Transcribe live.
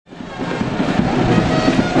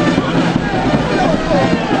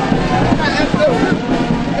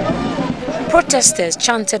Protesters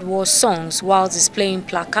chanted war songs while displaying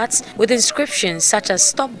placards with inscriptions such as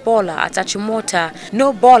 "Stop Baller at Achimota,"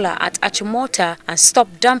 "No Baller at Achimota," and "Stop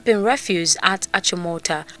Dumping Refuse at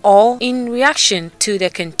Achimota," all in reaction to the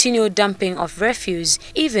continued dumping of refuse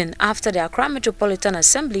even after the Accra Metropolitan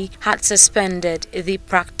Assembly had suspended the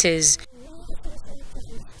practice.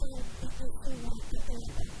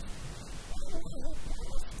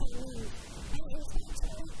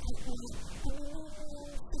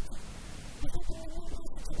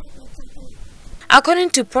 According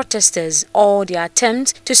to protesters, all their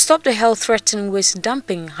attempts to stop the health-threatening waste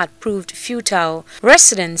dumping had proved futile.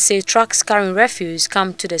 Residents say trucks carrying refuse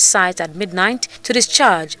come to the site at midnight to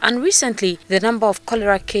discharge, and recently the number of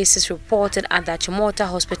cholera cases reported at the Achimota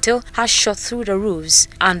hospital has shot through the roofs,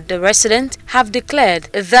 and the residents have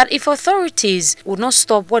declared that if authorities would not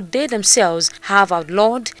stop what they themselves have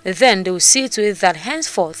outlawed, then they will see to it that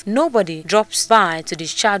henceforth nobody drops by to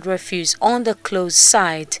discharge refuse on the closed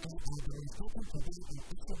site.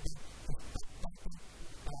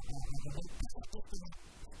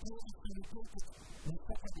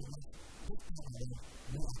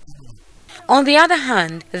 On the other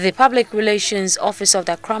hand, the Public Relations Office of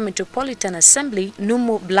the Accra Metropolitan Assembly,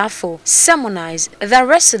 Numo Blafo, sermonized that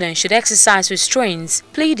residents should exercise restraints,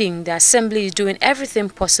 pleading the Assembly is doing everything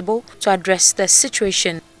possible to address the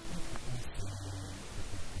situation.